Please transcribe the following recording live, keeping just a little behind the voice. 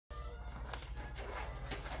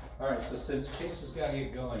All right, so since Chase has got to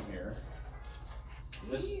get going here,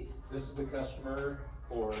 this is the customer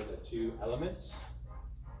for the 2 elements.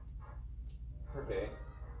 Okay.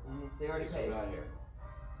 They already So paid. not here.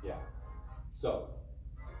 Yeah. So,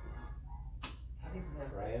 How do you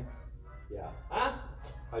pronounce Ryan? Yeah. Huh?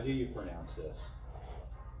 How do you pronounce this?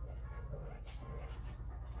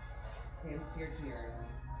 Sam Sturgeon.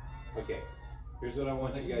 Okay. Here's what I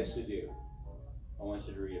want you guys to do. I want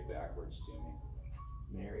you to read it backwards to me.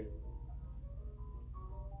 Mary.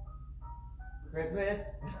 Christmas?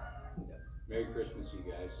 Merry Christmas,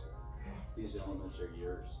 you guys. These elements are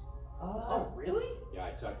yours. Oh, really? Yeah,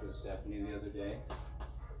 I talked to Stephanie the other day,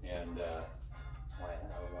 and I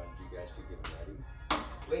wanted you guys to get ready.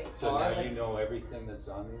 Wait, So now you know everything that's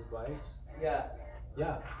on these bikes? Yeah.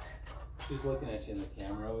 Yeah. She's looking at you in the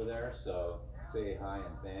camera over there, so say hi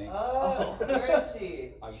and thanks. Oh, where is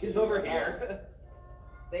she? She's over here.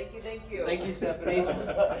 Thank you, thank you. Thank you, Stephanie. Yeah,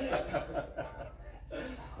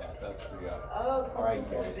 that's pretty good. Oh, cool. All right,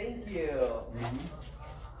 guys. Thank you.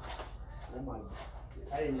 Oh my,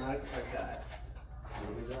 I did not expect that.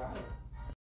 Neither did I.